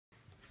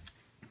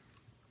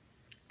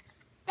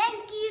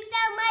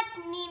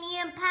much, Nini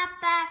and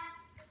Papa,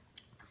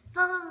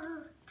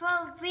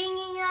 for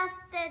bringing us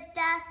to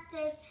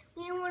Destin.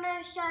 We want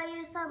to show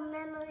you some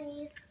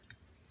memories.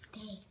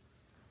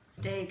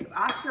 Stay.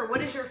 Oscar,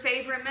 what is your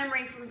favorite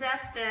memory from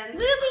Destin?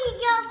 Ruby,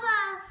 go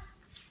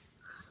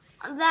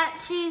first. That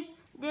she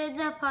did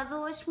the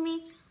puzzle with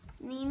me,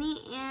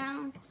 Nini,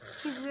 and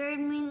she buried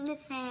me in the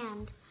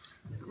sand.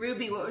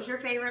 Ruby, what was your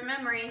favorite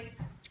memory?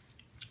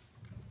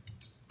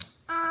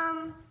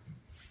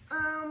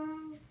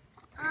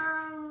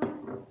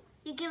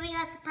 You giving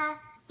us the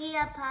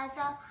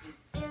puzzle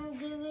and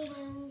giving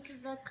into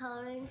the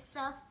coloring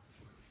stuff.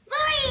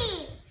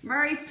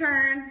 Murray's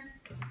turn.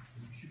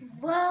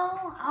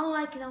 Well, all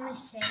I can only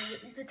say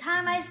is the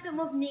time I spent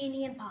with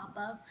Nini and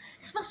Papa,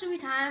 especially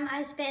the time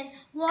I spent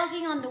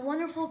walking on the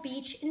wonderful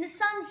beach in the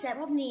sunset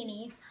with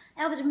Nini.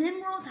 That was a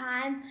memorable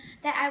time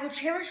that I will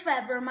cherish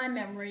forever in my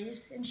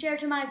memories and share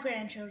to my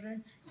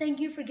grandchildren. Thank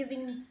you for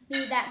giving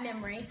me that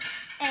memory,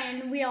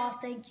 and we all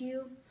thank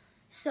you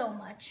so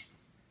much.